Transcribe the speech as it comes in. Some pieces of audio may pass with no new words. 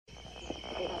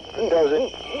does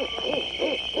it.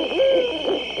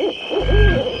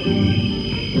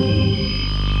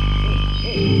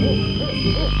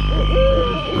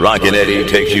 Rockin' Eddie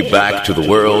takes you back to the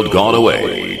world gone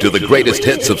away, to the greatest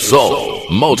hits of soul,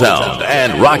 Motown,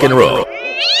 and rock and roll.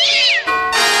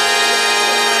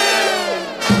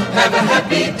 Have a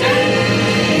happy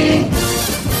day.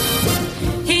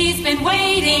 He's been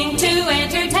waiting to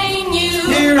entertain you.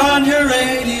 Here on your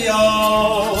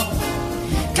radio.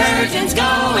 Curtains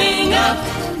going up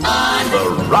on The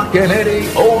Rockin' Eddie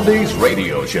Oldies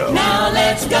Radio Show. Now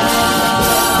let's go.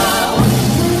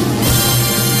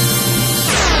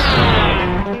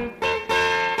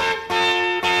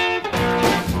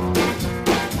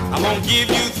 I'm gonna give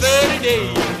you 30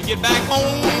 days to get back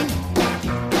home.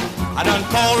 I done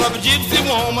called up a gypsy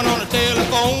woman on the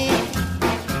telephone.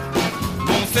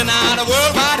 Gonna send out a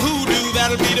worldwide hoodoo.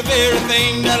 That'll be the very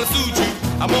thing that'll suit you.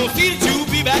 I'm gonna see that you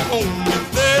be back home in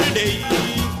 30 days.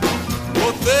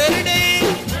 Oh, 30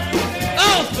 days.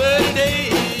 Oh, 30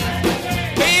 days.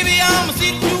 Baby, I'm gonna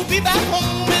see that you be back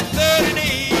home in 30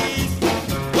 days.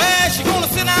 Well, she gonna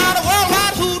send out a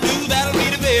worldwide hoodoo. That'll be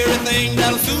the very thing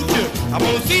that'll suit you. I'm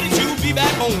gonna see that you be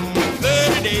back home in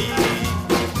 30 days.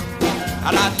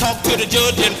 And I talked to the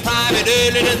judge in private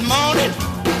early this morning.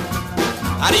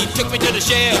 And he took me to the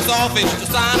sheriff's office to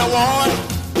sign a warrant.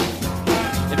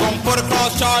 They won't put a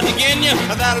cross charge against you,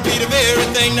 but that'll be the very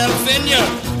thing that'll send you.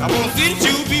 I'm gonna see that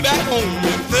you be back home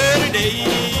in 30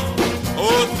 days.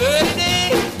 Oh, 30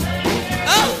 days.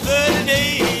 Oh, 30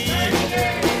 days.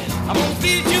 I'm gonna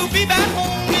see that you be back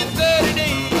home in 30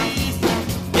 days.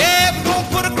 Yeah, if we're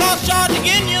gonna put a cross charge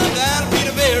against you, that'll be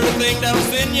the very thing that'll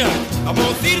send you. I'm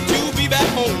gonna see that you be back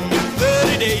home in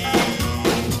 30 days.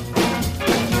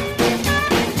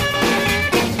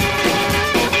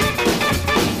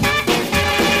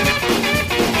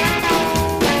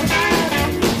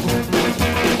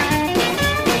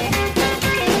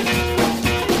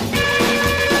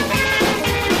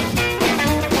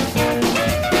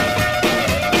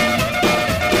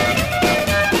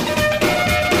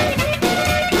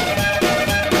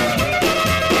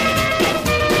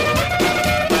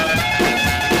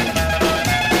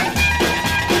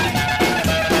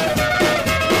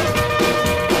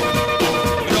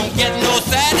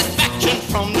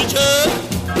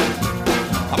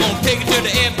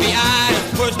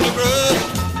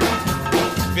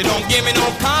 Give me no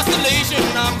consolation.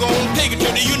 I'm gonna take it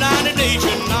to the United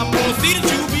Nations. I'm gonna see that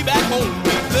you be back home in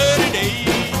 30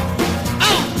 days.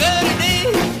 Oh, 30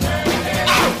 days.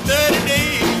 Oh, 30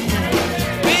 days.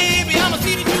 Baby, I'ma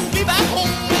see that you be back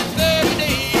home in 30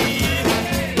 days.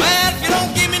 Well, if you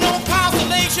don't give me no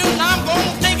consolation, I'm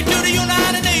gonna take it to the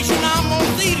United Nations. I'm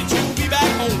gonna see that you be back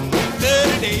home in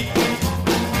 30 days.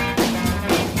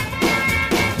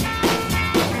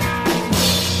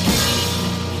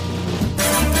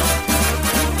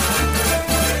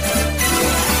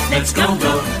 Let's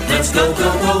go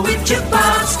with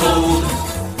Jukebox Gold.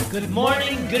 Good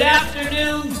morning, good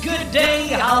afternoon, good day,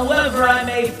 however I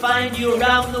may find you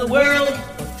around the world.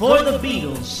 Before the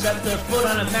Beatles set their foot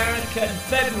on America in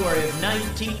February of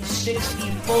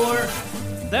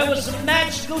 1964, there was a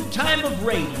magical time of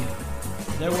radio.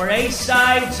 There were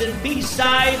A-sides and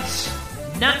B-sides,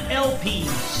 not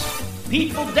LPs.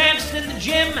 People danced in the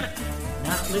gym,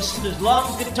 not listened to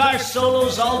long guitar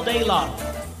solos all day long.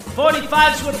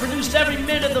 45s were produced every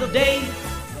minute of the day,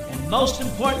 and most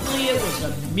importantly, it was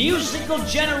a musical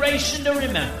generation to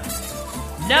remember.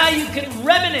 Now you can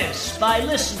reminisce by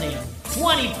listening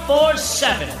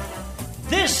 24/7.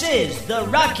 This is the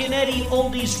Rockin' Eddie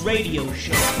Oldies Radio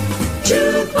Show.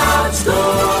 Jukebox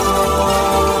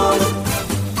Gold.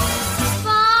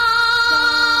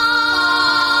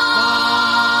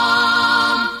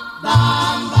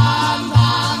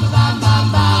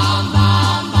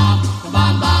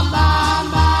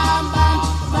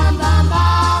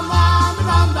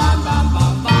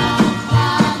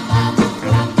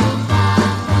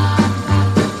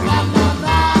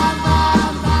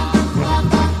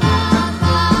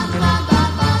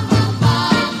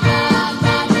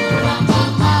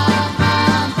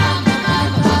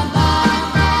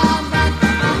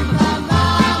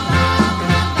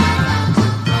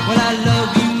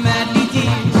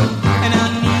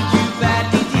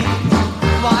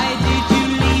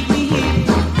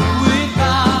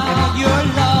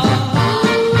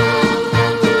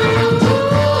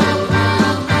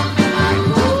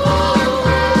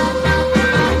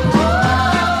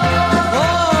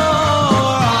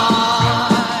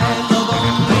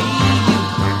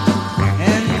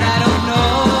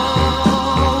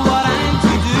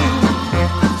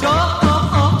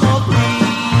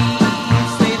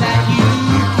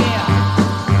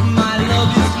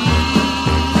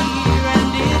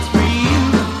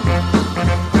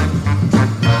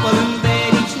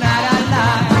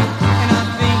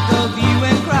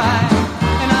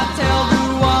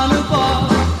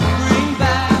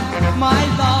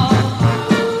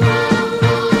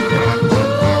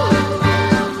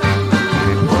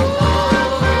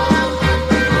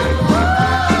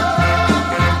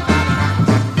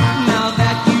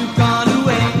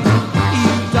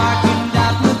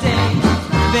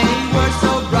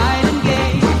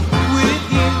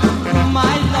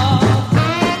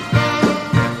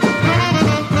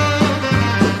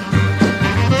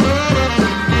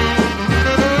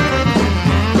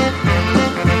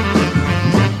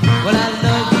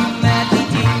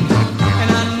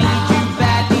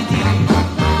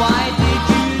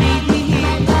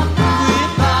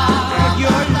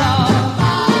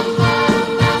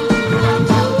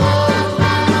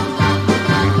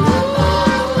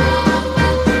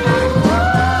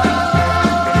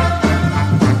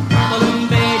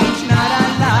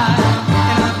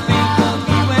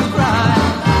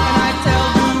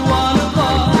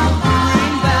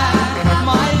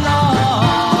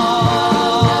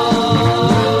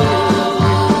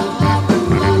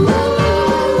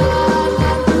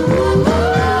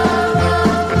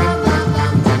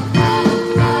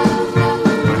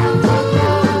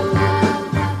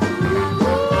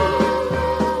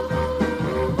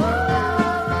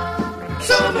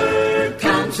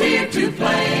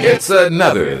 It's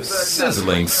another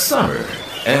sizzling summer,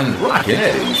 and Rockin'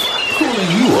 Eddie's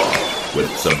cooling you off with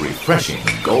some refreshing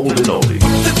golden oldies.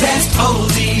 The best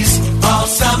oldies all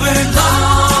summer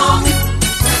long.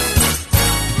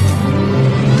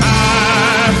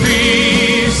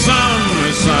 Happy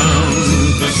summer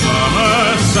sounds, the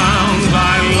summer sounds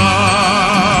I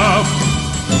love.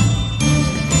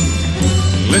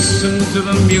 Listen to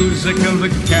the music of the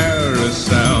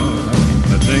carousel,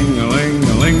 the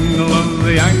ding-a-ling-a-lingle of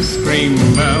the ice cream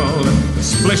bell, the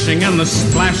splishing and the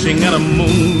splashing at a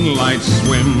moonlight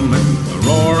swim, the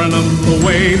roaring of the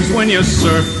waves when you're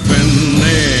surfing.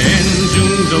 In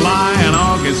June, July, and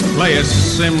August play a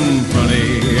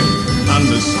symphony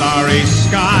under starry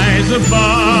skies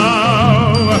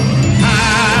above.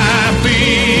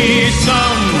 Happy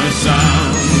summer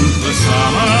sounds, the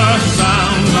summer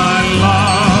sounds I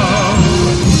love.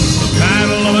 The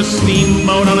paddle of a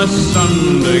steamboat on a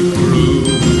Sunday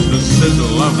cruise, the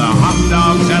sizzle of the hot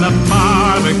dogs at a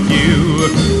barbecue,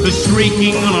 the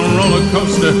shrieking on a roller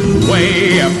coaster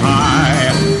way up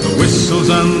high, the whistles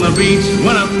on the beach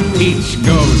when a peach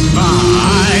goes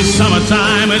by.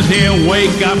 Summertime is here,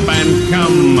 wake up and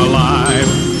come alive.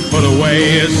 Put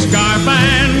away your scarf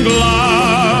and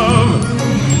glove.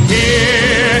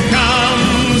 Here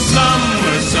comes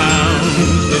summer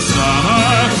sounds, the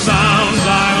summer sounds I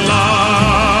love.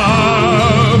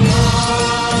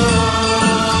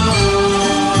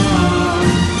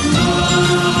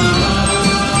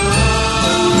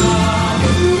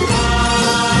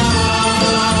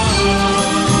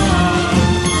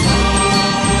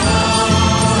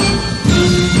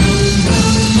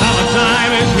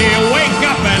 Summertime is here, wake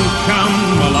up and come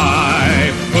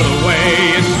alive. Put away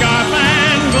your scarf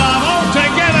and glove, all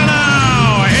together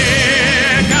now.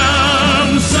 Here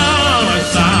comes summer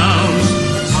sounds,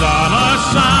 summer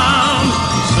sounds,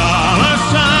 summer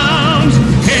sounds.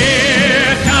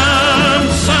 Here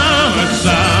comes summer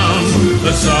sounds,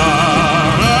 the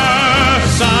summer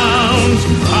sounds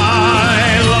I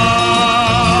love.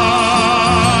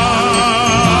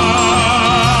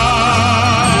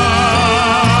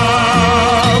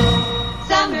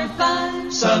 Summer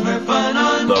fun. Summer fun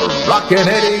on. The Rockin'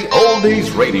 Eddie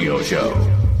Oldies Radio Show.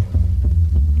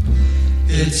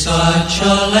 It's such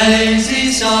a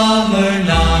lazy summer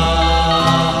night.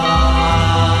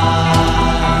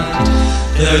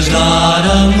 There's not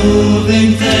a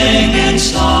moving thing in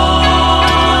sight.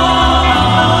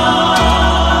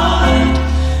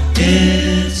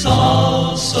 It's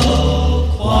all so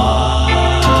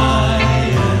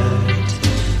quiet.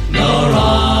 No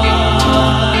riot.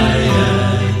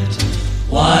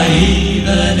 Why,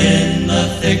 even in the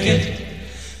thicket,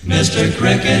 Mr.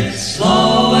 Cricket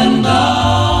slowing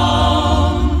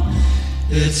down.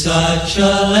 It's such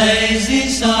a lazy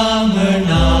summer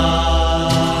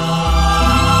night.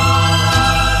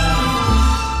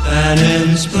 An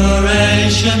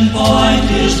inspiration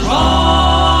point is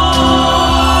right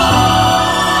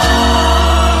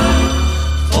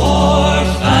for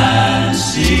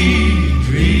fancy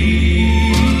dreaming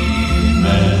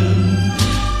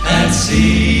and seeming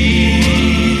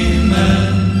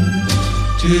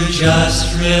to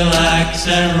just relax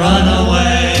and run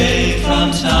away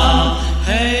from town.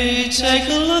 Hey, take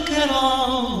a look at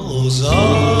all those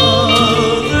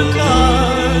other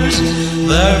cars.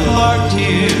 They're parked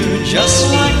here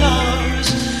just like ours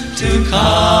to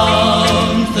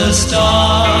count the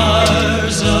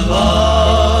stars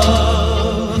above.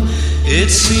 It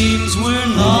seems we're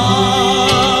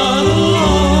not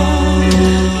alone.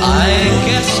 I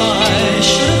guess I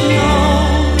should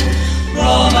know.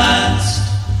 Romance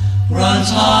runs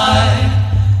high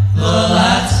the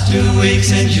last 2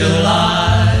 weeks in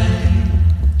July.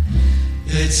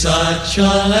 It's such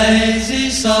a lazy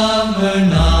summer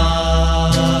night.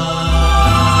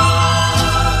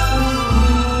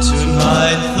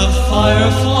 Tonight the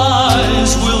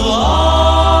fireflies will light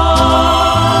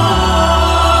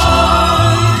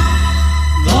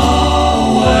the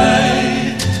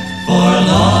way for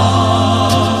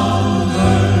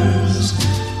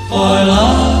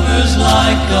lovers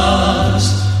like us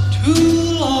to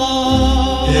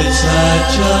love. It's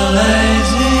such a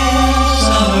lazy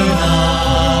summer night.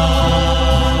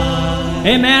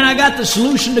 Hey man, I got the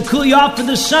solution to cool you off for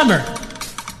the summer.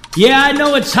 Yeah, I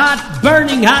know it's hot,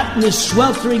 burning hot in this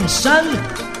sweltering sun.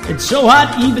 It's so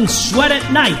hot you even sweat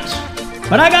at night.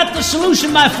 But I got the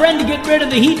solution, my friend, to get rid of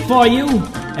the heat for you,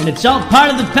 and it's all part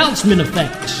of the Peltzman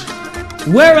effect.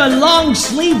 Wear a long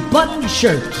sleeve buttoned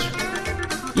shirt.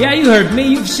 Yeah, you heard me.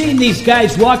 You've seen these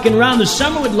guys walking around the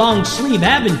summer with long sleeve,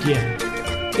 haven't you?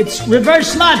 It's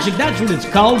reverse logic, that's what it's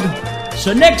called.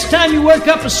 So next time you work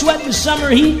up a sweat in the summer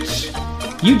heat,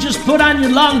 You just put on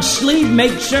your long sleeve,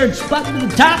 make sure it's buttoned to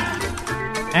the top.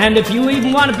 And if you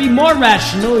even want to be more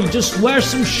rational, you just wear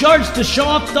some shorts to show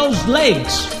off those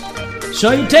legs.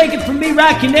 So you take it from me,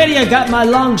 Rockin' Eddie, I got my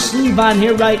long sleeve on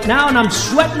here right now, and I'm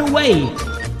sweating away.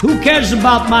 Who cares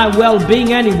about my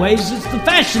well-being anyways? It's the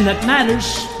fashion that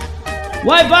matters.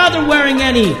 Why bother wearing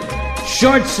any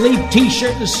short-sleeve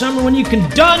t-shirt in the summer when you can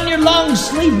don your long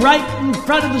sleeve right in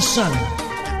front of the sun?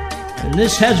 And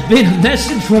this has been a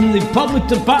message from the Public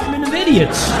Department of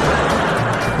Idiots,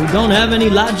 who don't have any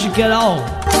logic at all.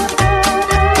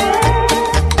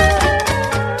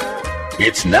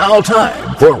 It's now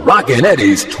time for Rockin'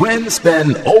 Eddie's Twin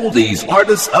Spin Oldies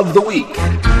Artists of the Week.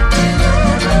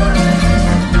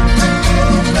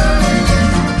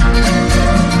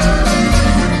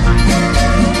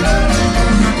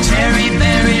 Cherry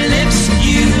berry lips,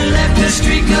 you left a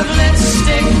streak of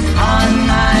lipstick on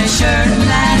my shirt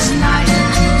last night.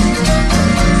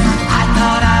 I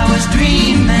thought I was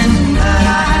dreaming, but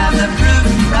I have the proof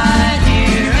right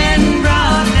here in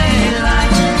broad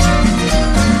daylight.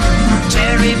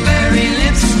 Cherry berry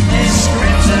lips, this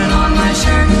crimson on my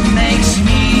shirt makes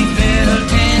me feel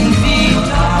 10 feet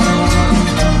tall.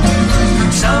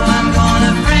 So I'm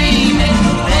gonna frame it,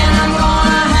 then I'm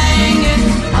gonna hang it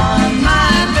on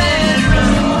my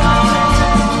bedroom wall.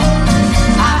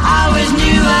 I always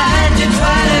knew I had to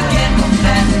try to get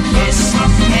that kiss.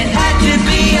 It had to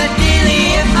be a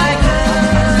dealie if I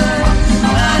could,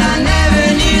 but I never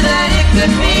knew that it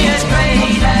could be as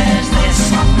great as this.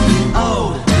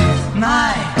 Oh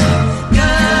my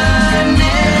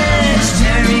goodness,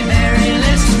 cherry berry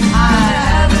lips, I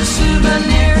have a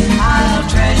souvenir I'll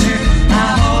treasure my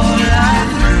whole life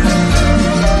through.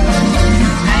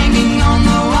 Hanging on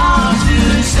the wall to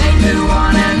say to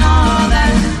one and all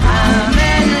that I'm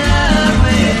in love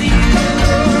with you.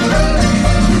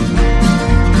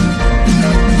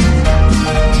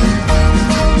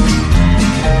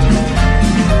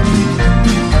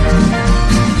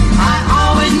 I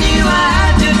always knew I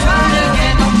had to try to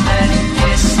get that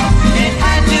kiss. It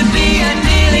had to be a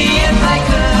dealie if I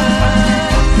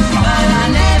could, but I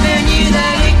never knew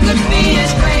that it could be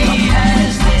as great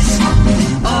as this.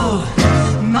 Oh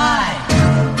my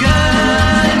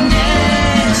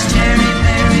goodness, cherry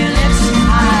berry lips, I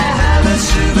have a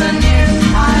souvenir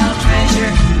I'll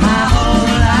treasure my whole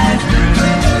life through.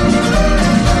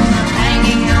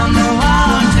 Hanging on the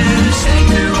wall to say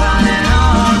to one and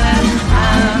all that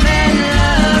I'm in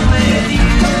love with you.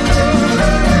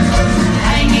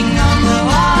 Hanging on the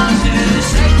wall to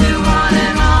say to one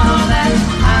and all that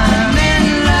I'm in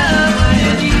love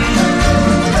with you.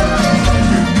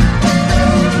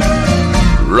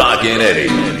 Rockin'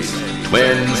 Eddie's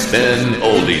Twin Spin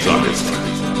Oldies Artist.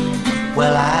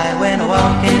 Well, I went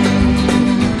walking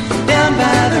down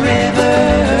by the river.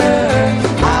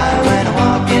 I went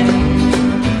walking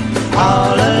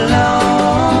all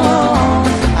alone.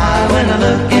 I went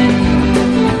looking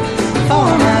for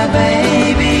my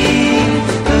baby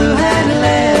who had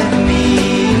left me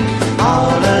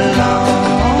all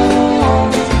alone,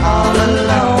 all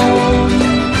alone.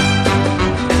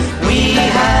 We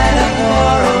had a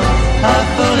quarrel, a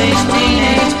foolish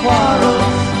teenage quarrel,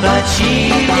 but she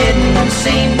didn't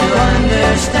seem to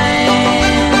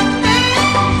understand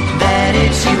that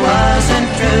if she wasn't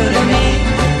true to me,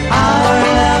 our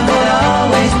love would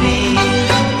always be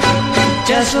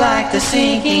just like the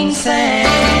sinking sand.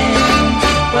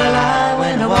 Well, I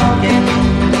went walking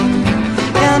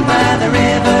down by the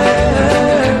river.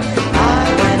 I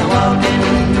went walking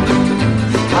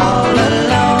all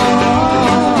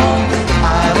alone. I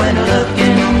went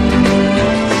looking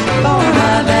for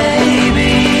my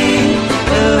baby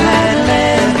who had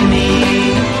left me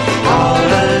all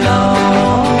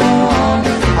alone,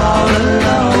 all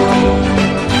alone.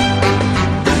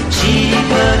 She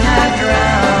could have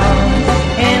drowned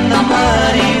in the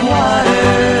muddy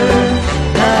water.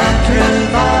 The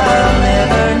truth I'll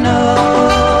never know,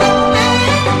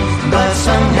 but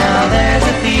somehow there's a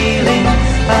feeling, a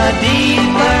deep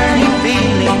burning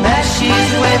feeling, that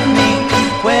she's with me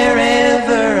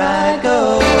wherever I go.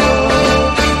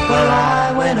 Well, I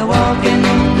went walking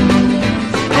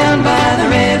down by the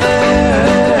river.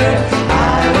 I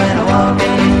went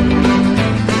walking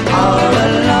all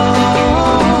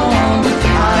alone.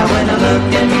 I went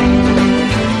looking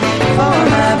for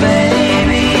my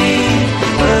baby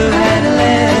who had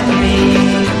left me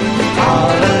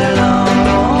all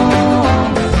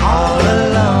alone, all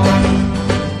alone,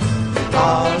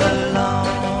 all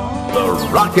alone. The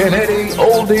Rockin' Eddie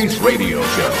Oldies Radio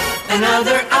Show.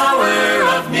 Another hour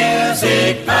of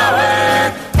music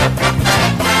power.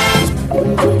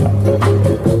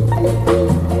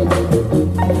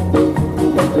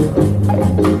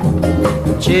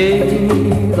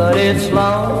 Gee, but it's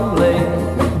lonely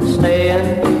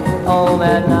staying home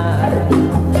at night.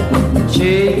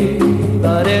 Gee,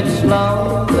 but it's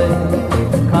lonely.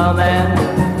 Come and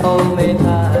hold me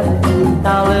tight.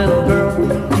 Now, little girl,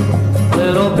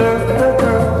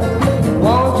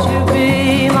 won't you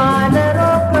be my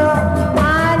little girl?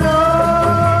 I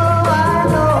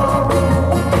know,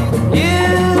 you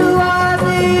are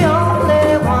the only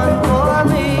one for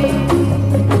me.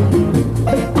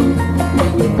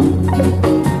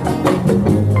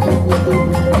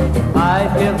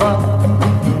 I'd give up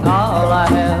all I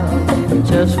have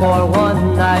just for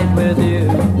one night with you.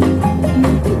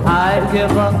 I'd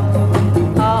give up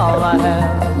all I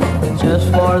have just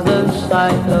for the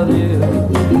sight of you.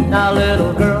 Now,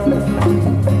 little girl,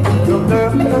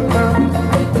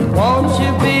 won't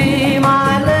you be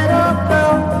my little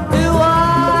girl? Do I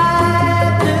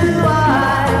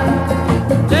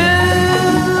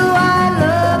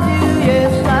love you?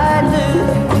 Yes, I do.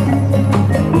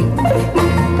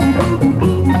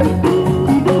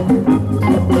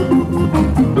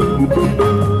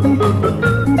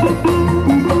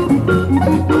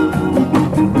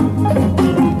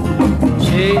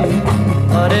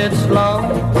 But it's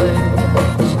lonely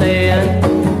staying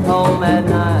home at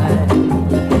night.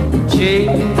 Gee,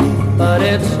 but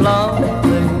it's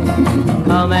lonely.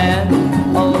 Come and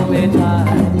hold me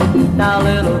tight. Now,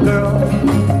 little girl,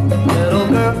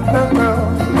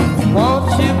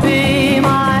 won't you be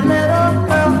my little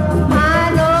girl? I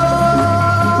know,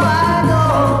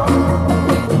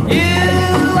 you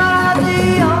are the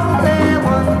only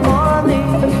one for me.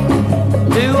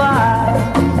 Do I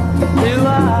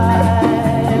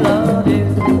love you?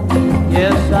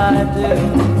 Yes, I do.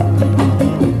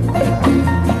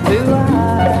 Do I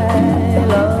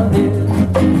love you?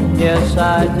 Yes, I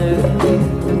do.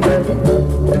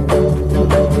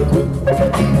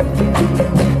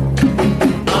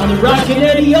 On the Rockin'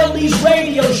 Eddie Oldies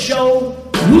radio show,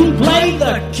 we play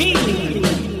the key.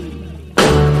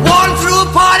 Going through a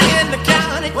party in the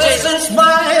county jail. Well, since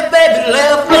my baby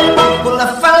left me, well, I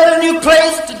found a new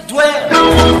place to dwell.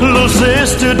 Little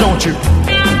sister, don't you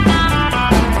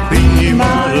be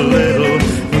my little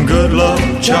good luck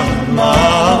charm.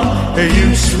 Hey,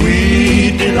 you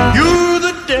sweet delight. You're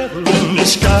the devil in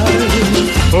disguise.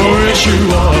 Oh, yes, you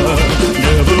are,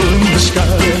 devil in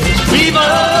disguise. Viva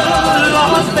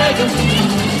Las Vegas,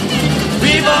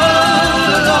 Viva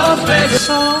Las Vegas.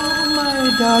 So,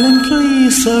 my darling,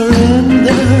 please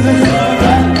surrender.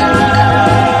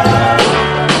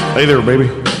 Hey there, baby.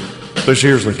 This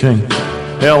here's the king.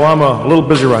 Hell, I'm a little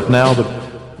busy right now, but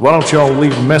why don't y'all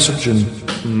leave a message and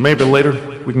maybe later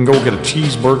we can go get a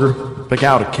cheeseburger, pick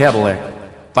out a Cadillac.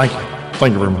 Thank you.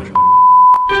 Thank you very much.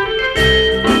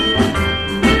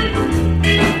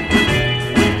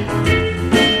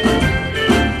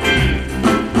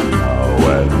 Now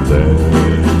and then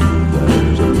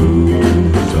there's a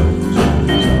blue sunshine.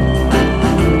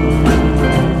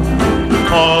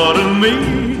 Pardon me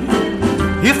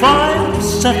if I'm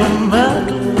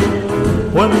sentimental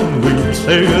when we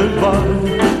say goodbye.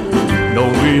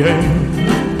 Don't be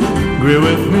angry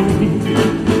with me,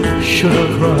 should I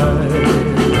cry?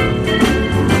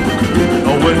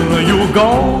 When you're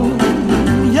gone,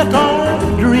 yet I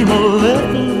dream a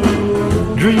little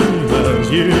dream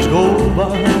as years go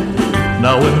by.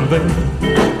 Now and then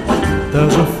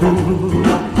there's a fool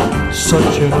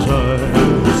such as I.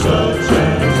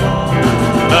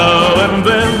 Now and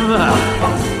then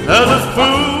there's a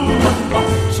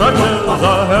fool such as I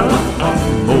have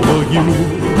over you.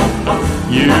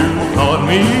 You taught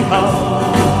me how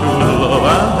to love,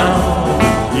 and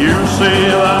now you say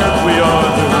that we are.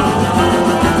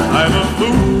 I'm a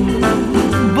fool,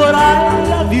 but I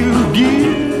love you,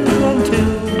 dear,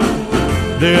 until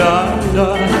the day I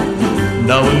die.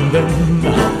 Now and then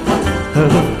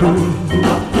there's a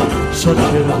fool such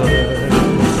as I.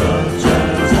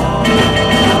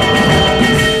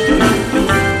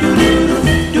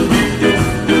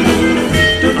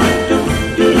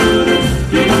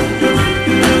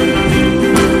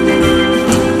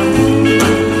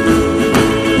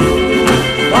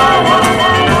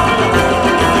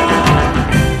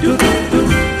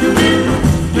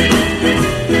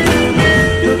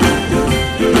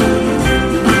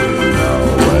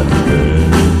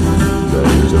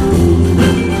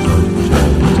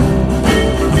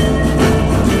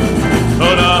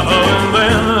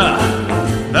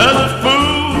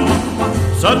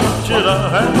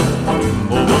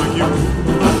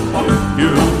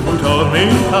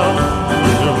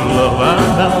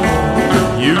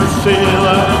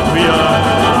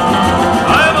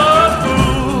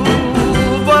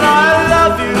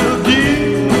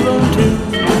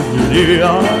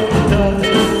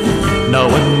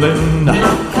 and then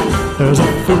there's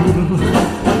a fool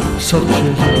such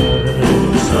as I.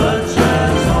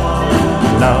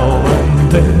 Now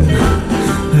and then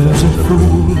there's a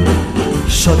fool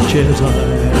such as I.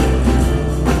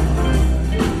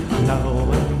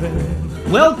 Now and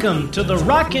then. Welcome to the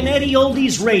Rockin' Eddie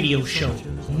Oldies radio show.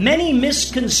 Many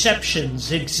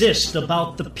misconceptions exist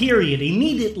about the period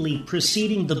immediately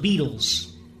preceding the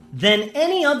Beatles than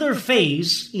any other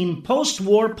phase in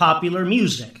post-war popular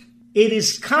music. It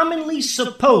is commonly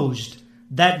supposed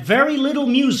that very little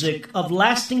music of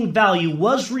lasting value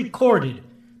was recorded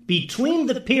between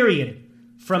the period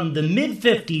from the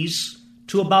mid-50s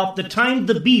to about the time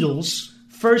the Beatles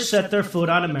first set their foot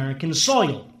on American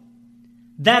soil.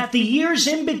 That the years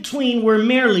in between were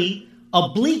merely a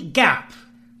bleak gap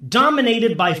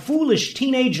dominated by foolish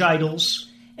teenage idols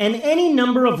and any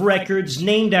number of records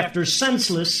named after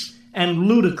senseless and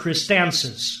ludicrous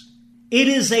dances. It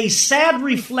is a sad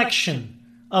reflection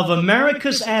of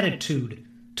America's attitude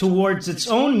towards its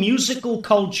own musical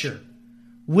culture,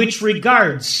 which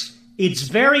regards its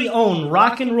very own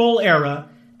rock and roll era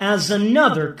as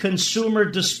another consumer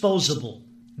disposable,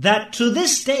 that to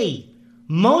this day,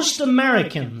 most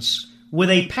Americans with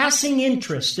a passing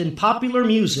interest in popular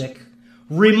music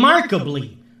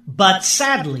remarkably, but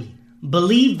sadly,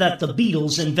 believe that the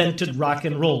Beatles invented rock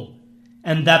and roll,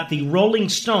 and that the Rolling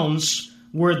Stones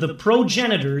were the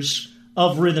progenitors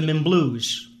of rhythm and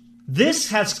blues. This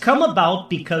has come about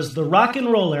because the rock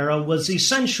and roll era was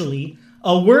essentially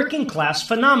a working class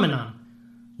phenomenon,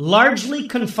 largely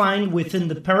confined within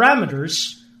the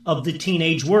parameters of the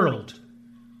teenage world.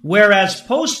 Whereas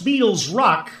post-Beatles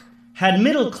rock had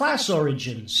middle-class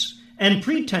origins and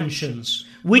pretensions,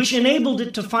 which enabled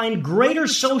it to find greater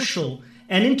social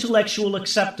and intellectual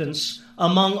acceptance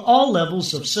among all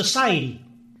levels of society.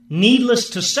 Needless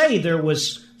to say, there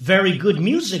was very good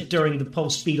music during the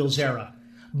post-Beatles era,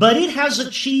 but it has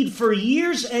achieved for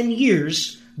years and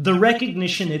years the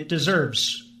recognition it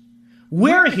deserves.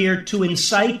 We're here to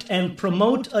incite and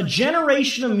promote a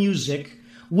generation of music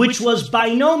which was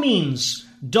by no means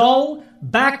dull,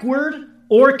 backward,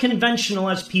 or conventional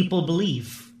as people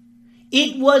believe.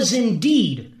 It was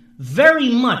indeed very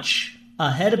much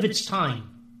ahead of its time.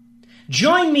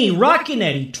 Join me, Rockin'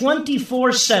 Eddie,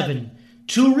 24/7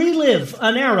 to relive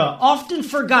an era often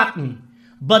forgotten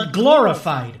but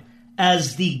glorified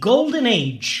as the golden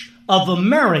age of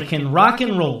American rock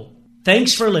and roll.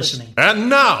 Thanks for listening. And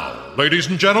now, ladies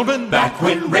and gentlemen, back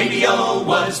when radio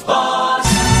was boss,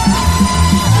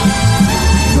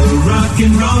 the Rock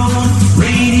and Roll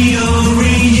Radio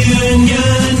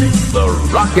Reunion. The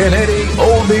Rockin' Eddie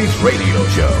Oldies Radio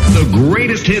Show. The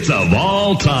greatest hits of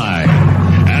all time.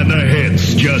 And the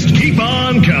hits just keep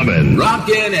on coming.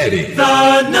 Rockin' Eddie.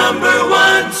 The number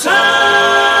one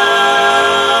sound.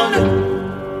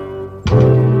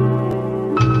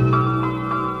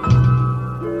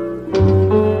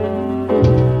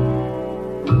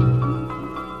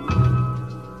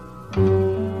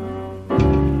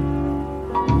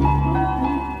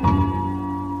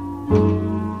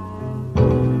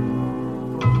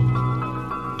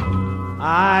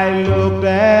 I looked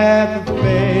at the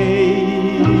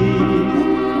face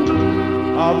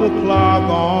of the clock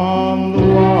on the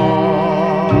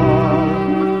wall,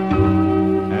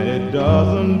 and it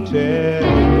doesn't tell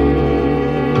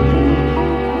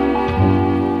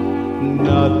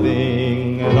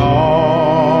nothing at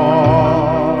all.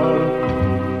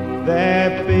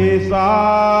 That face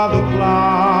of the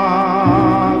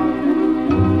clock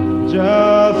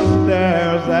just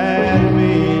stares at me.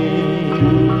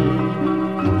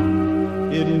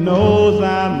 It knows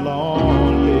I'm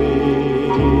lonely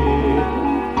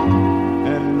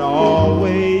and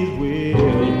always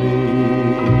will be.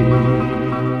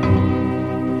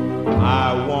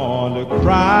 I want to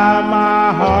cry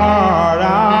my heart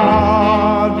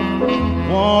out,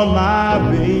 want my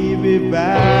baby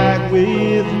back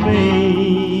with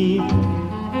me.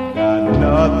 Got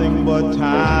nothing but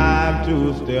time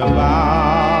to step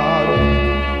out,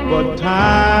 but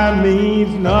time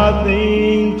means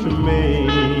nothing to me.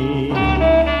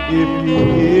 If you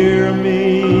hear me,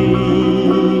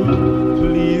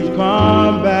 please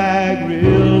come back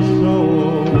real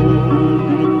soon,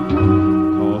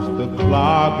 'cause the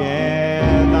clock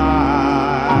and I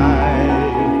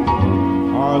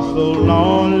are so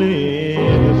lonely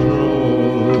in this room.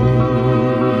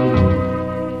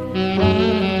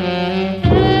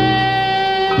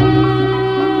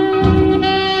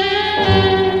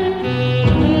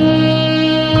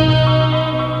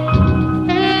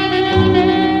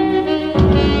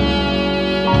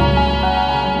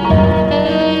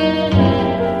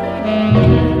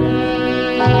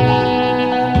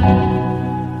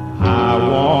 I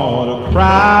want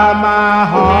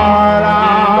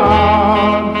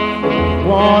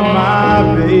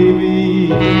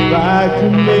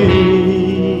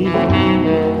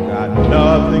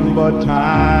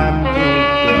time to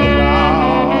sell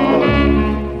out,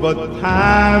 but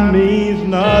time means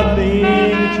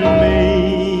nothing to me.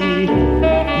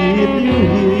 If you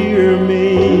hear me,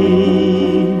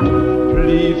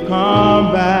 please come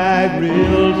back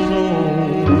real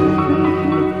soon,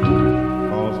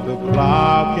 'cause the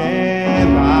clock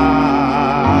and I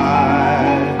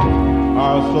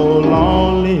are so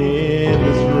lonely in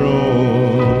this room.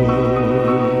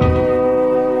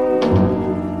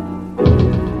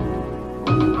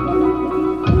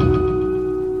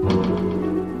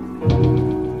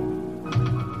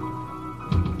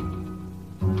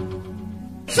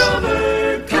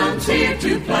 Summer comes here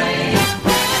to play.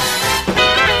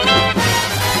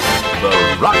 The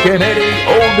Rockin' Eddie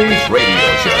Oldies Radio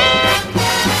Show.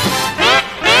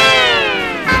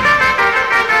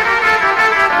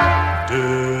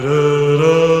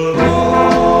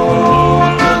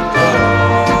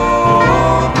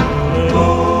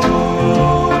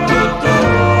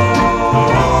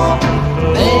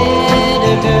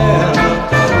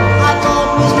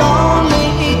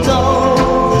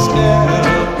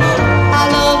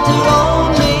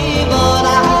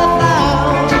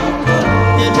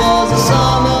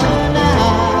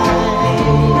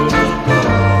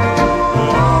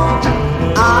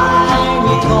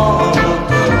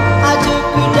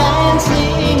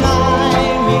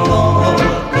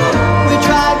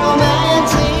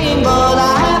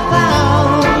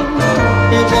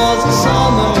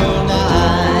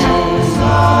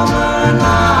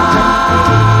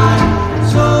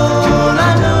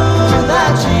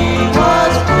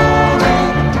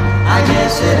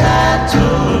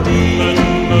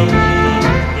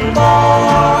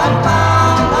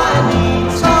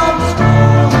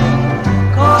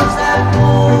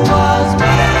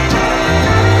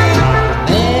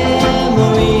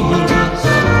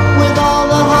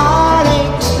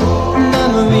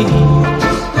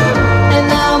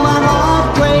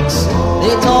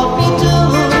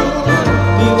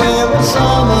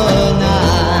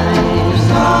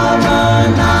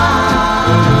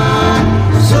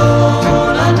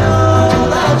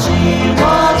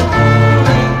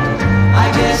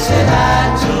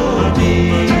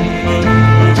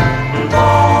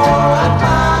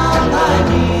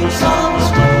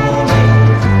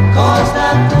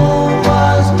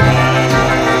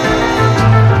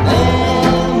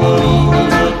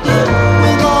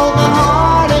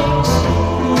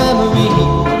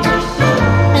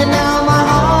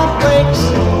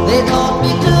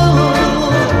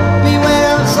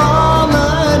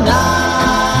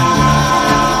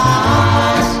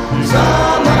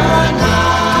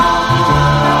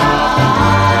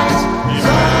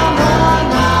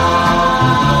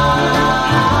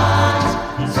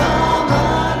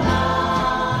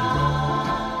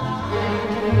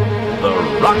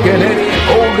 Rockin' Eddie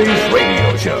Oldies Radio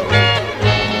Show.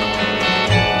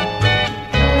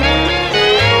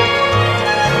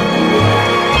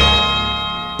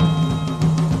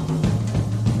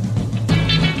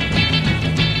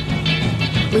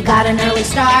 We got an early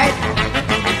start.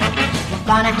 We're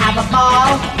gonna have a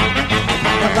ball.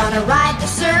 We're gonna ride the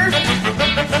surf.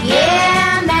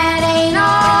 Yeah, and that ain't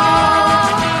all.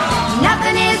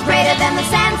 Nothing is greater than the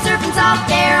sand surfing soft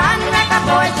air. Unwreck our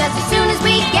boards just as soon as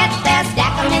we get there.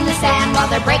 Stack them in the sand while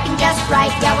they're breaking just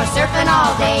right. Yeah, we're surfing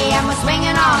all day and we're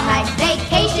swinging all night.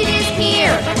 Vacation is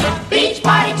here. Beach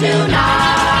party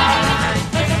tonight.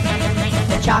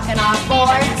 We're chalking our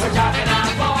boards.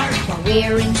 While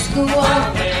we're in school.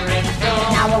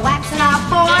 Now we're waxing our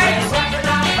boards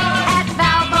at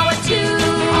Balboa 2.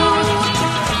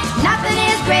 Nothing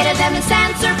is greater than the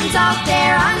sand surfing soft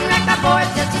air. Unwreck our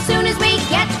boards just as soon as we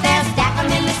get there. Stack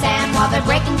them in the sand while they're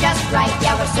breaking just right.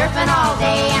 Yeah, we're surfing all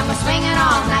day and we're swinging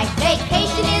all night.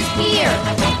 Vacation is here.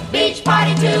 Beach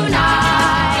party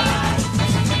tonight.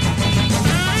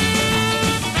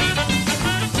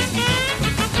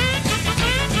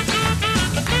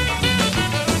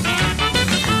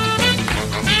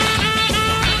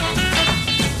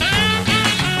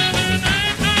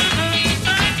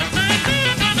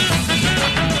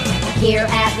 Here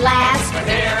at last,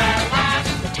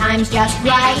 the time's just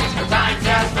right.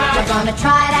 We're gonna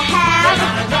try to have,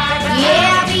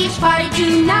 yeah, beach party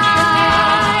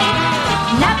tonight.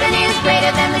 Nothing is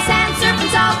greater than the sand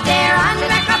surfing soft air.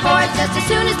 Unwreck our boards just as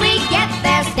soon as we get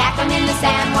there. Stack them in the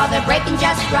sand while they're breaking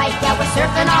just right. Yeah, we're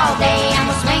surfing all day and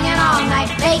we're swinging all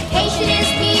night. Vacation is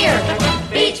here,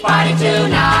 beach party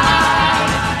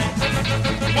tonight.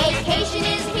 Vacation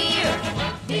is here,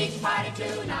 beach party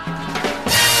tonight.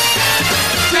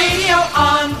 Radio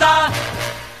on the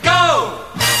go.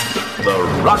 The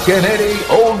Rockin' Eddie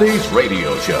Oldies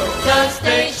Radio Show. The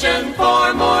station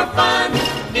for more fun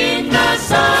in the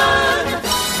sun.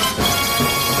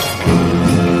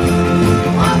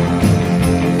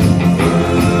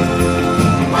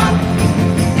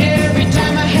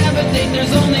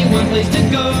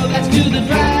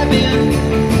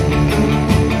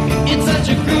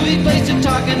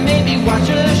 and maybe watch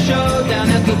a show down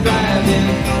at the drive-in.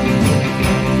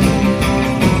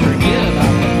 Forget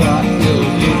about the plot, you'll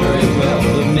do very well,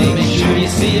 but make sure you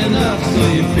see enough so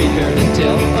you're prepared to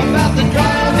tell about the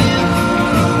drive-in.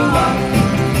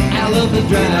 I love the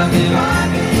drive-in.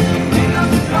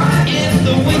 If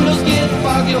the windows get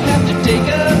fogged, you'll have to take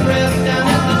a breath down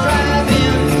at the drive-in.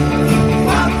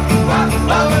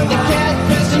 Oh, the cat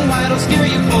dressed in white will scare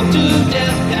you both to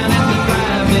death down at the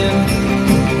drive-in.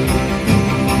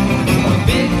 A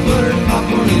big buttered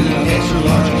popcorn in an extra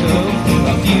large Coke, a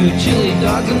few chili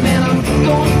dogs, and man, I'm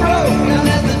going broke down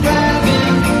at the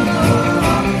drive-in.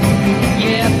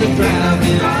 Yeah, at the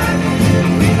drive-in.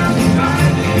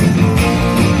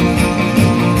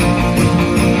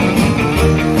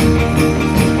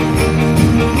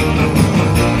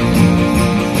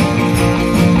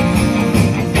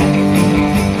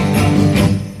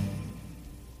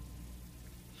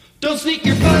 Don't sneak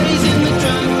your buddies in the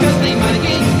trunk, cause they might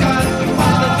get caught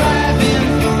while they're driving.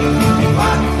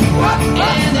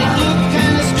 And they look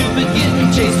kinda stupid getting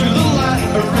chased through the lot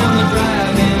around the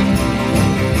drive-in.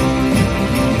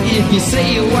 If you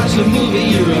say you watch a movie,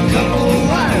 you're a couple of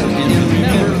liars. And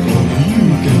remember, you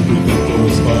can prevent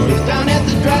those fires down at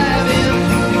the drive-in.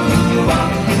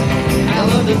 I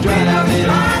love the drive-in.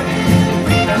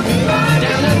 Down at the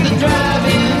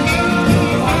drive-in.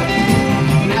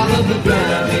 I love the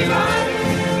drive-in. Down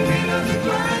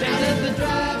at the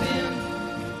drive-in.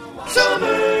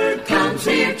 Summer comes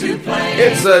here to play.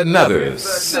 It's another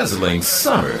sizzling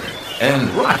summer, and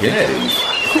Rockin' Eddie's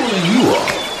cooling you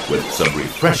off with some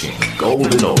refreshing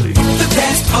golden oldies. The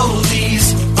best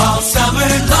oldies all summer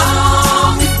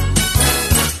long.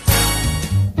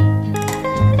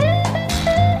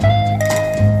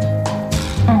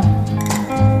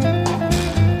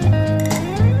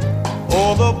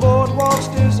 Oh, the boardwalk's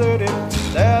deserted.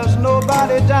 There's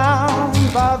nobody down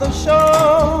by the shore.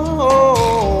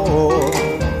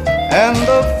 And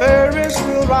the Ferris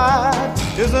wheel ride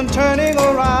isn't turning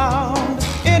around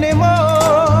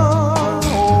anymore.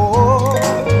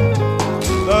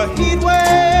 The heat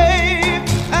wave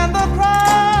and the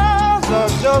crowds are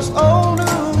just old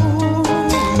news.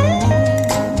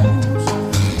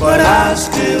 But I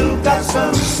still got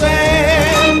some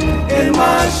sand in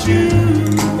my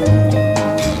shoes.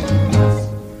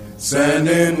 Sand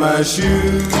in my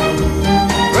shoes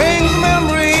brings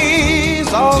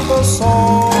memories of the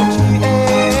salty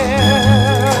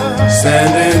air.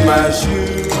 Sand in my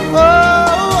shoes.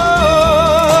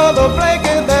 Oh, the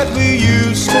blanket that we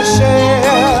used to share.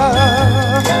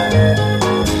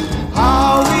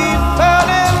 How we fell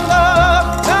in love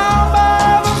down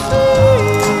by the sea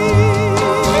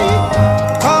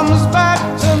comes back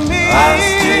to me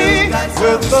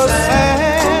with the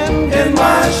sand in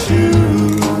my shoes.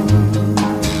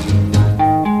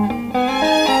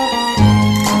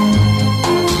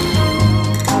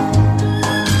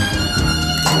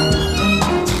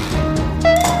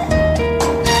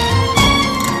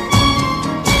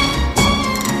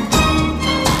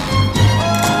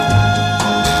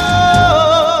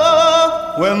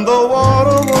 When the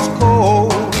water was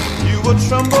cold, you would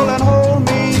tremble and hold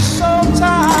me so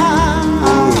tight.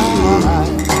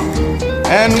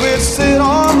 And we'd sit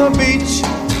on the beach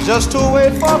just to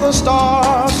wait for the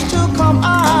stars to come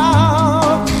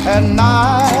out at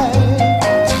night.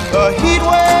 The heat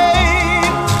wave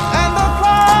and the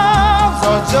clouds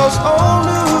are just old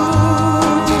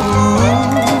news.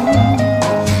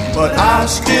 But I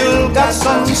still got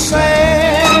some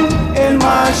sand in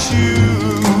my shoes.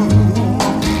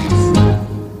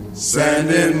 Sand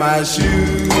in my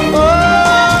shoes.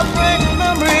 Oh, bring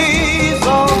memories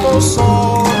of the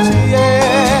salty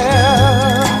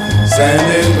air.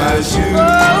 Sand in my shoes.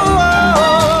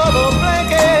 Oh, the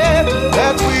blanket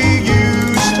that we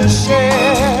used to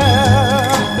share.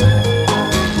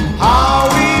 How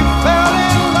we fell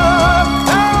in love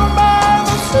down by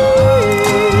the sea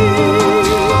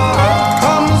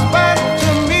comes back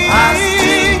to me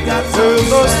through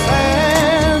the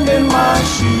sand in my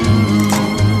shoes.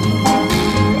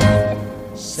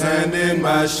 Sand in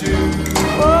my shoes.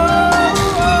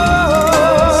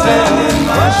 Oh, sand in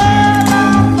my shoes.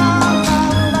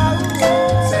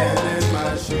 Sand in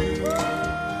my shoes.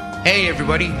 Hey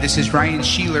everybody, this is Ryan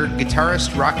Sheeler,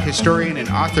 guitarist, rock historian, and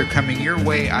author coming your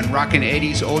way on Rockin'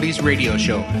 Eddie's Oldies radio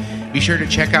show. Be sure to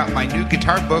check out my new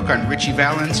guitar book on Ritchie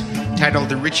Valens, titled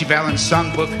The Ritchie Valens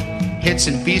Songbook, Hits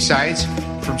and B-Sides,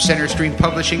 from Center Stream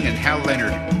Publishing and Hal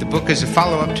Leonard. The book is a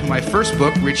follow-up to my first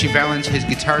book, Ritchie Valens, His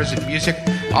Guitars and Music,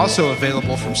 also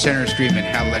available from Center Stream and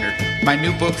Hal Leonard. My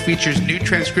new book features new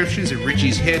transcriptions of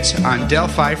Ritchie's hits on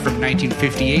Delphi from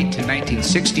 1958 to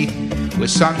 1960, with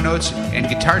song notes and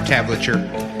guitar tablature.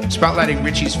 spotlighting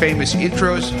Richie's famous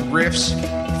intros, riffs,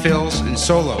 fills, and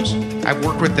solos. I've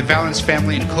worked with the Valens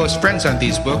family and close friends on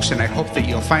these books, and I hope that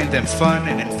you'll find them fun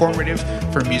and informative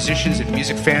for musicians and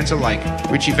music fans alike.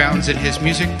 Richie Valens and his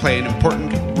music play an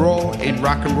important role in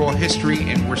rock and roll history,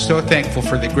 and we're so thankful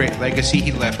for the great legacy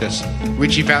he left us.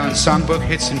 Richie Valens' songbook,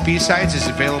 Hits and B-Sides, is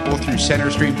available through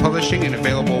Center Stream Publishing and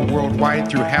available worldwide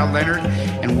through Hal Leonard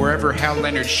and wherever Hal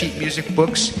Leonard sheet music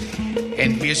books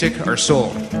and music are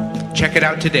sold. Check it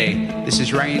out today. This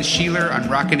is Ryan Sheeler on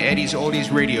Rockin' Eddie's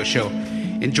Oldies Radio Show.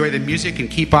 Enjoy the music and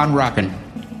keep on rockin'.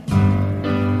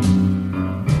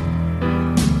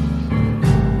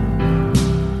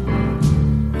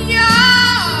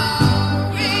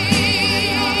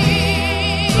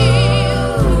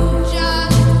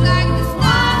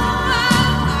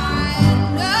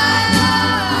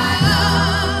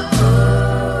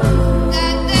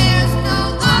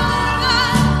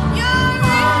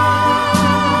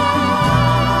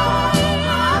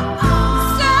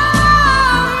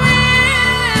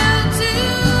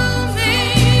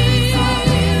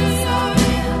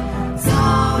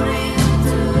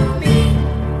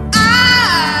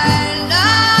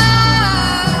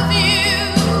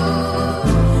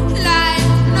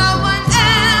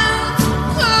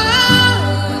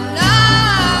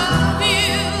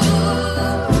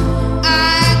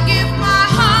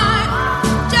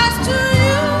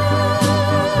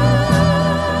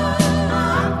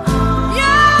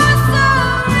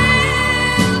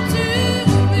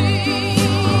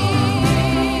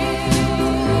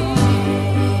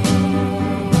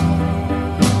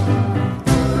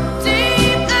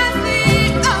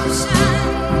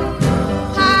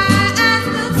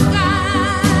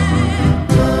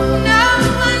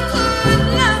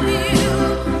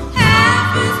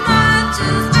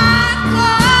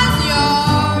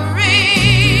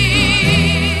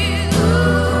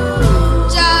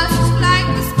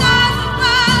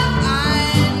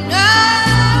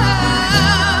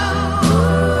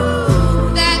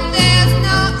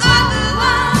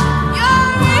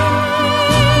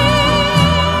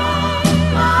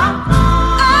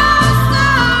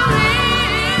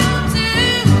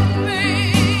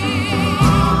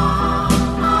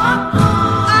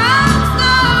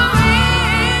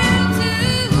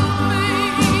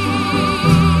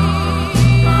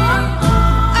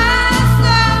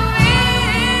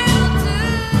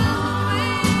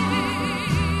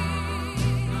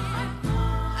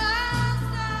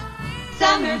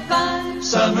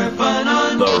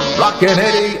 Rockin'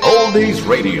 Eddie Oldies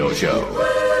Radio Show.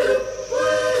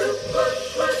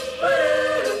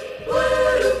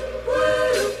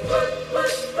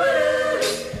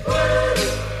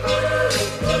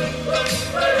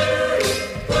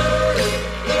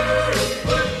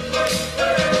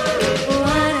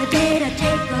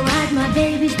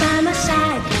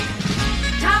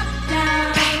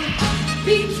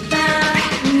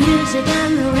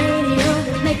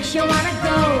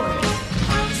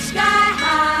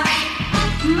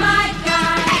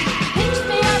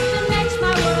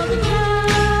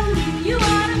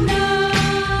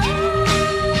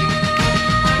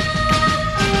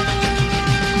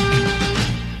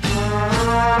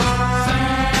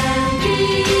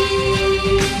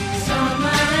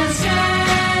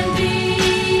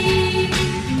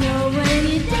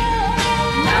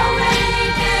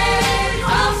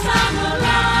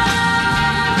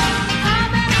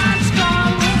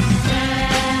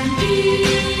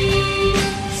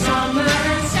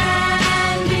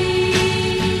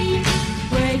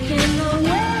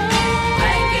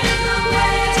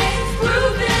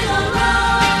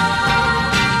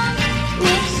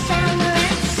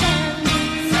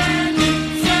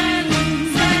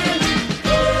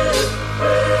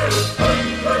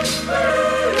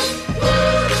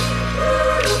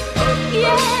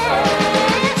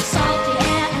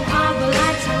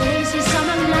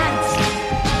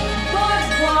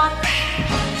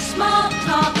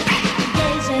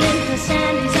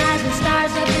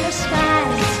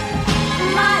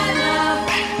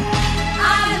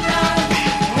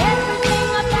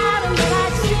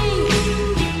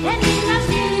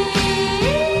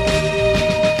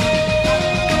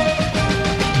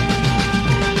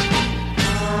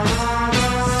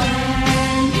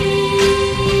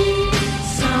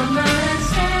 Summer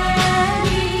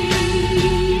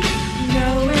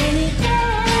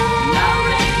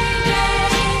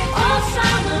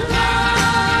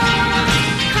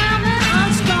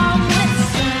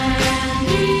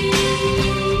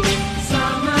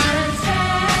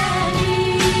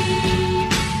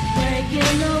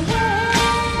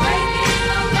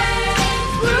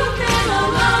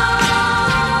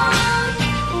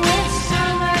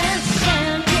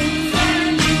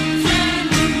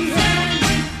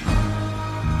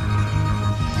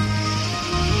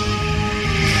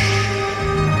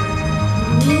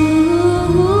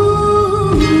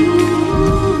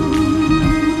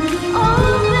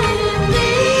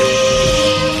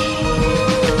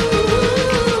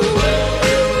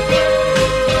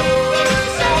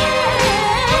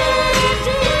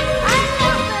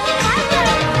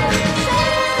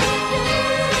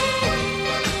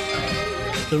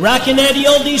Rockin' Eddie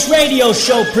Oldies Radio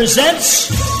Show presents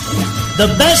the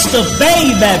best of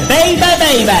Baby, Baby,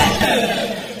 Baby.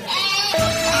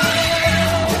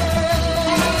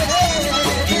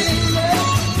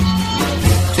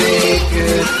 Take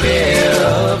good care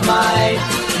of my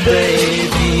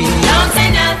baby. Don't say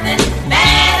nothing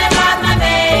bad about my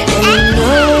baby. Oh,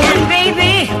 no. And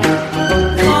baby,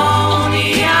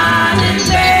 Coney Island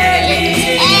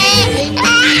baby.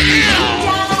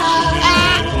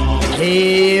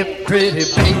 Hey, pretty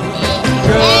baby,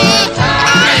 good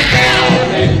time,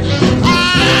 baby.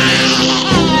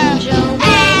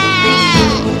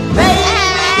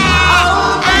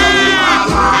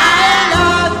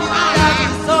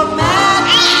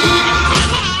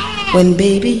 When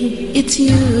baby, it's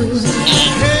you.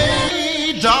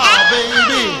 Hey, doll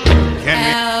baby.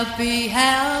 Happy,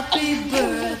 happy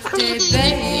birthday,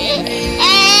 baby.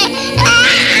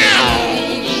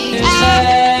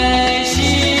 Say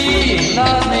she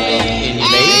loves me.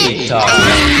 Baby talk.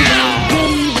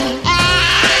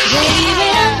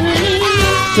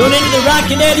 Tune into the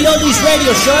Rockin' Eddie Oldies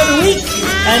Radio Show every week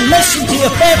and listen to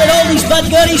your favorite oldies but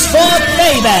goodies for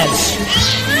babies.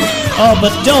 Oh,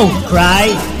 but don't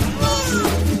cry.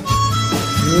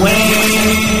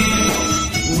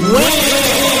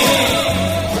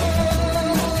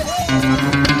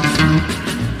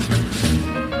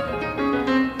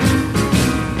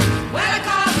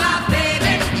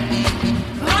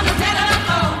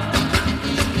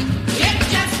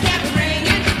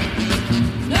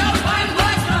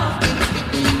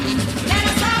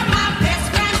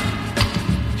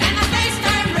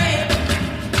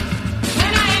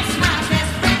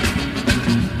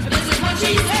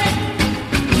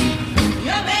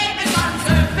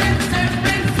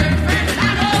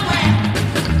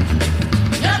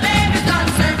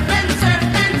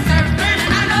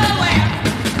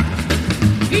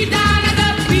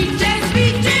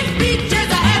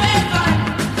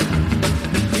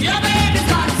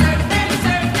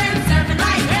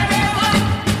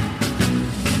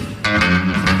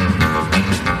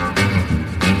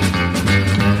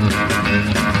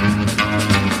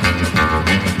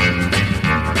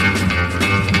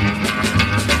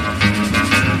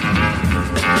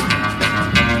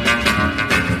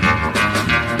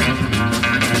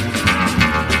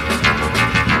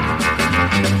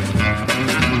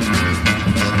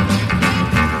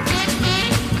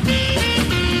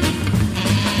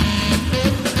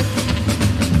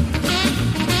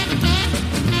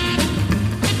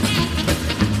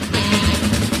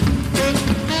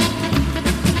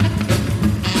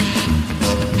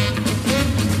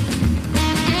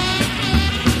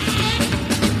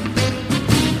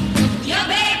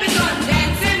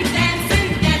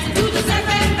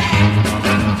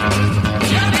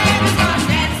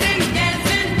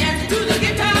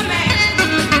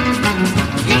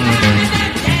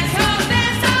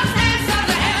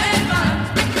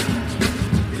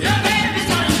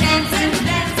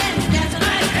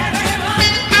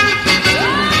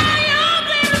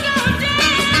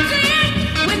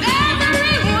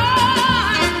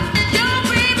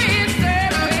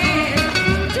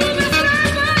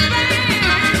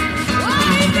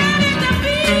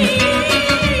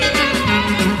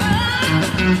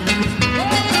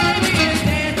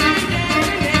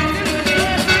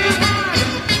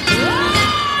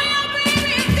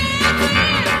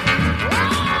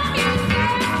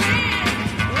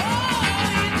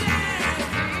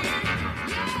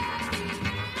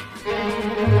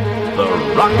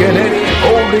 Rockin' Eddie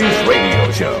Oldies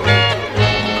Radio Show.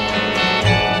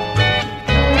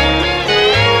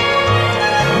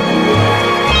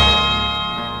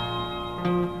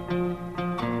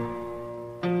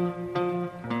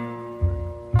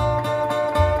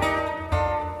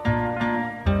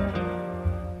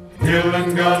 Hill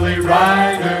and gully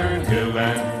rider, hill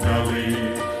and gully,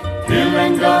 hill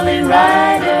and gully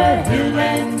rider, hill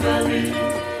and gully,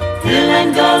 Hill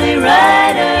and gully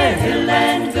rider, hill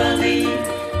and gully.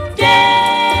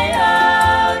 Day-o,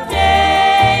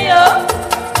 day-o,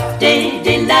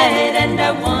 day-daylight, and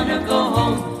I wanna go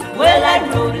home. Well, I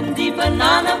rode in the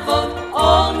banana boat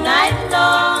all night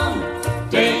long.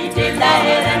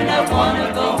 Day-daylight, and I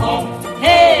wanna go home.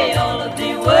 Hey, all of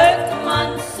the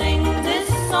workmen sing this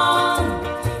song.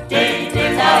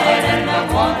 Day-daylight, and I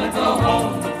wanna go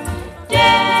home.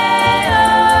 Day-o,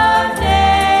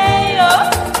 day-o,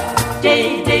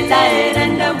 day-daylight,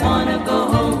 and I wanna go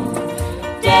home.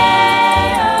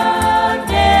 Day-o,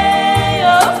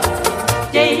 day-o,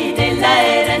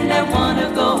 day-daylight, and I wanna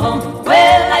go home.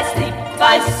 Well, I sleep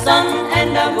by sun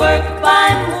and I work by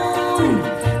moon.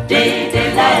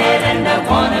 Day-daylight, and I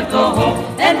wanna go home.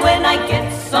 And when I get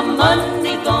some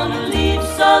money, gonna leave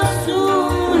so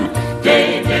soon.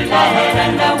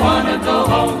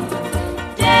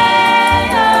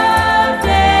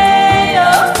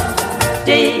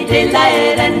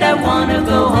 daylight and I wanna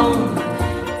go home.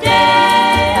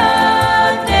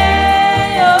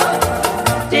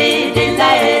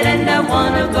 Daylight and I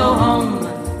wanna go home.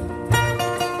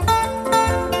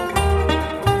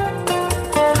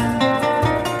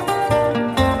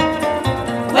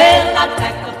 Well, I'll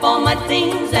pack up all my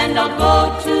things and I'll go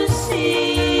to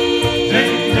sea.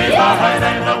 Daylight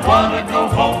and I wanna go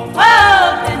home. Well,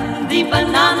 then the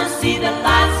bananas see the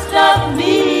last of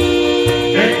me.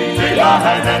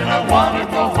 Daylight and I wanna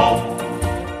go home.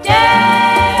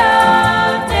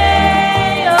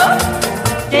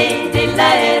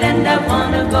 Daylight and I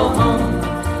wanna go home.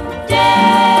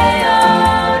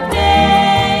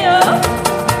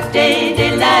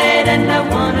 Daylight and I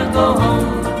wanna go home.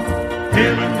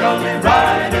 Hill and gully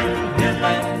rider, hill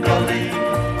and gully,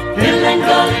 Hill and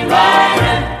gully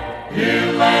rider,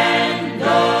 hill and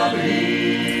gully.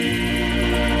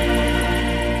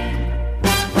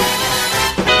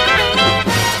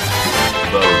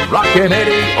 The Rockin'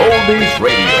 Eddie Oldies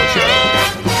Radio Show.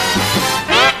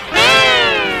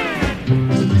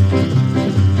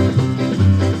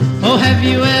 Oh, have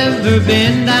you ever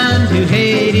been down to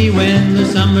Haiti when the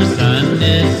summer sun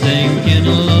is sinking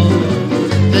low?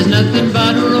 There's nothing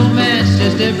but romance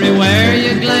just everywhere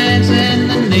you glance, and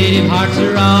the native hearts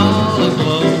are all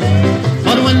aglow.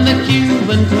 But when the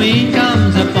Cuban queen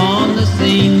comes up on the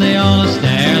scene, they all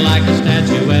stare like a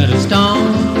statuette of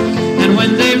stone. And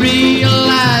when they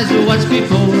realize what's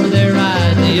before their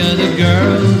eyes, the other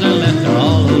girls are left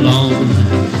all alone.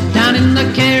 Down in the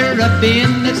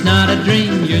Caribbean, it's not a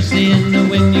dream you're seeing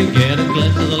when you get a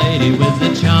glimpse of the lady with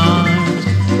the charms.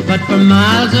 But from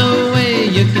miles away,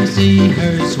 you can see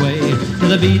her sway to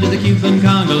the beat of the Cuban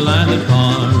conga line that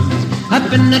forms.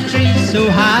 Up in the trees so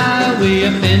high, way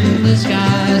up in the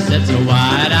sky, sits a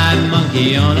wide-eyed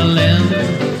monkey on a limb.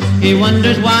 He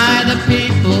wonders why the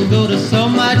people go to so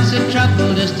much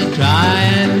trouble just to try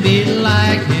and be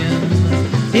like him.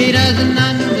 He doesn't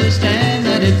understand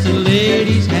that it's a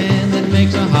lady's hand that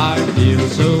makes a heart feel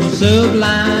so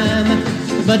sublime.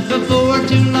 But before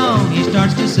too long he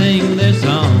starts to sing their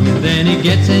song, and then he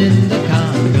gets in the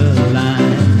conga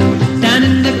line. Down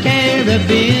in the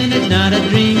Caribbean, it's not a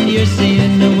dream you're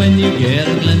seeing when you get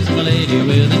a glimpse of a lady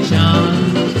with a charm.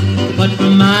 But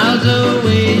from miles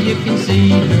away you can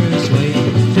see her sway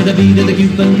to the beat of the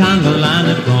Cuban conga line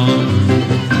that forms.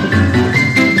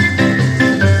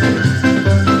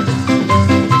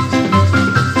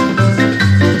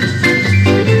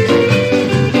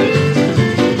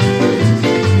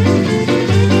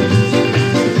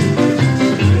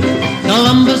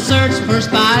 Columbus searched for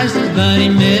spices, but he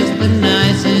missed the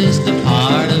nicest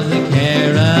part of the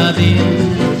Caribbean.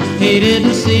 He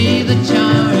didn't see the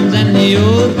charms and the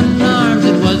open arms.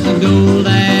 It was the gold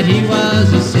that he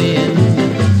was a-seeing.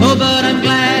 Oh, but I'm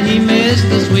glad he missed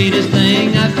the sweetest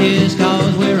thing I've kissed,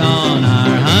 'cause we're on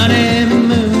our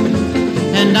honeymoon.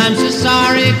 And I'm so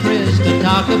sorry, Chris, to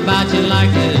talk about you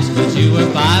like this, but you were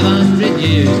 500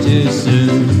 years too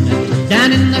soon.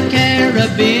 Down in the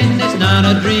Caribbean, it's not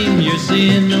a dream you're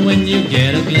seeing when you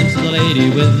get a glimpse of the lady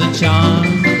with the charm.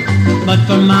 But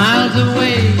for miles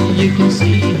away, you can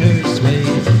see her sway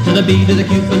to the beat of the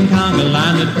Cuban conga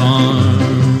line that forms.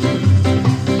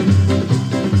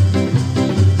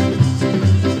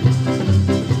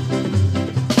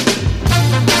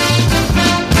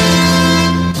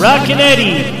 Rockin'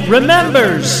 Eddie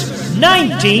remembers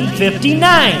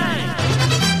 1959.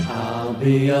 I'll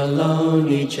be alone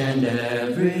each and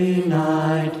every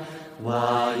night.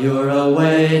 While you're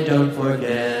away, don't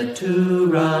forget to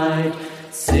write.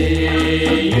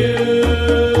 See you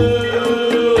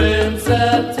in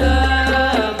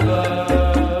September.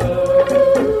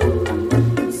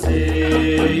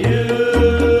 See you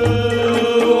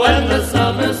when the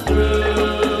summer's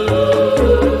through.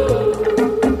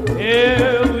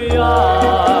 Here we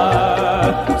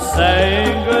are,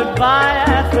 saying goodbye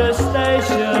at the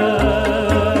station.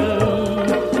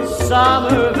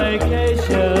 Summer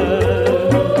vacation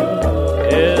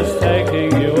is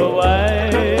taking you away.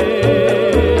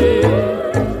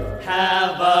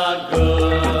 Have a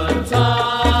good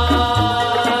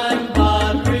time,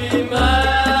 but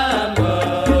remember,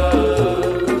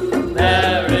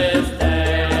 there is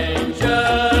danger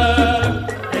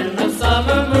in the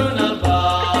summer moon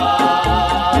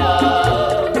above.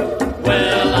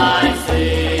 Will I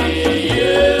see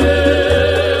you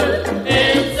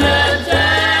in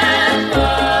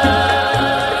September,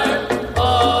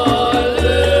 or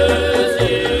lose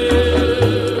you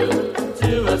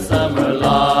to a summer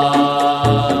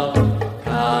love?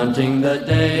 Counting the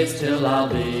days till I'll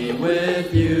be with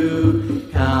you,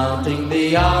 counting the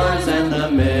hours and the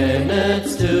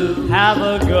minutes too. Have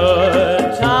a good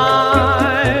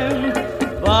time,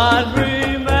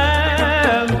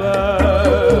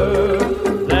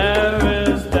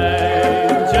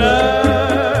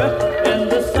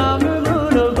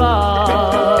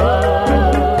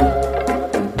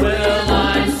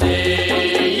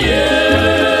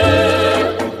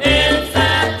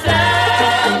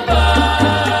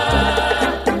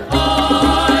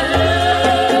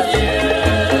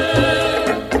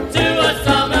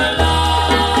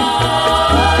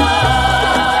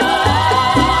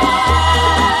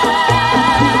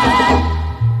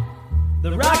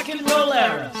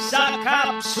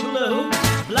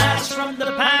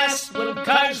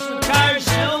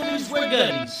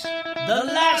 goodies. The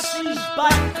lassies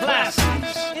by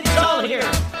classies. It's all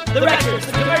here. The records,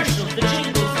 the commercials, the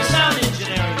jingles, the sound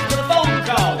engineering, the phone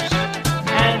calls,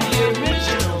 and the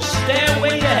original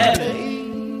Stairway to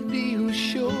Heaven. Baby, who's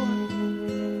sure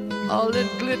all that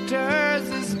glitters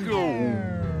is gold.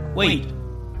 Wait,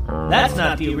 that's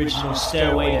not the original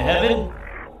Stairway to Heaven.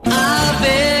 I'll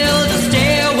build a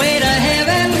stairway to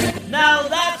heaven. Now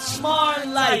that's more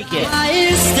like it.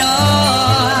 Flying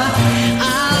star.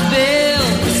 I'll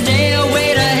build a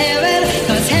stairway to heaven,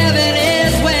 'cause heaven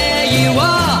is where you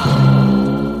are.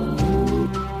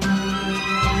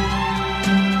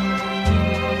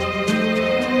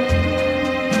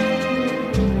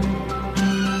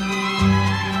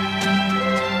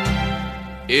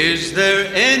 Is there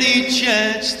any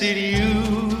chance that you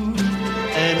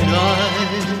and I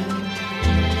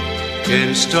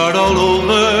can start all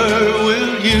over?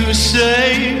 Will you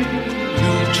say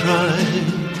you'll try?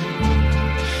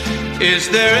 Is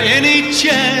there any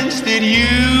chance that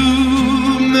you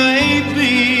may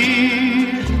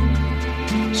be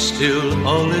still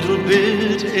a little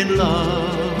bit in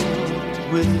love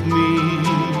with me?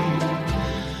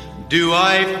 Do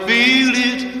I feel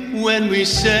it when we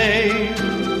say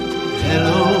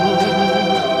hello?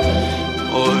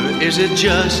 Or is it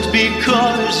just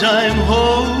because I'm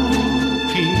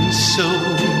hoping so?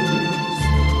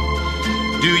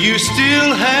 Do you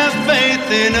still have faith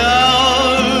in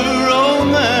our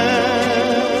romance?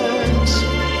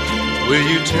 Will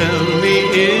you tell me,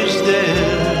 is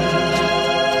there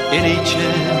any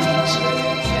chance?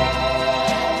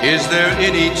 Is there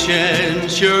any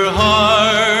chance your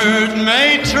heart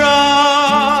may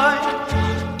try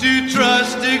to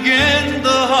trust again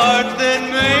the heart that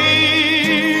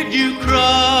made you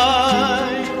cry?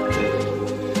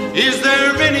 Is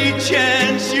there any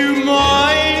chance you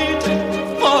might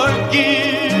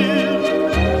forgive?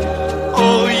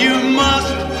 Oh, you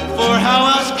must, for how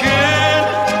else can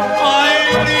I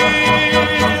live?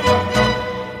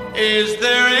 Is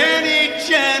there any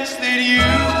chance that you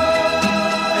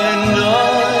and I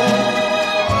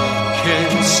can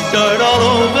start all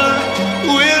over?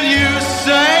 Will you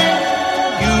say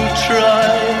you'll try?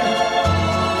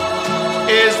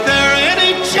 Is there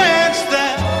any chance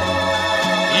that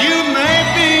you may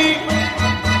be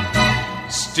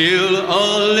still a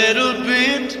little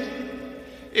bit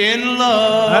in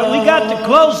love? All right, we got to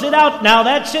close it out now.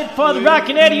 That's it for the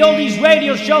Rockin' Eddie Oldies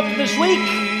radio show for this week.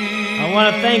 I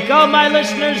want to thank all my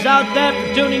listeners out there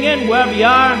for tuning in wherever you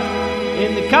are,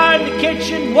 in the car, in the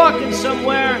kitchen, walking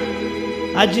somewhere.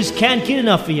 I just can't get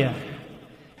enough of you.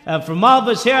 From all of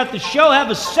us here at the show, have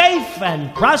a safe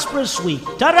and prosperous week.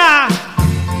 Ta-da!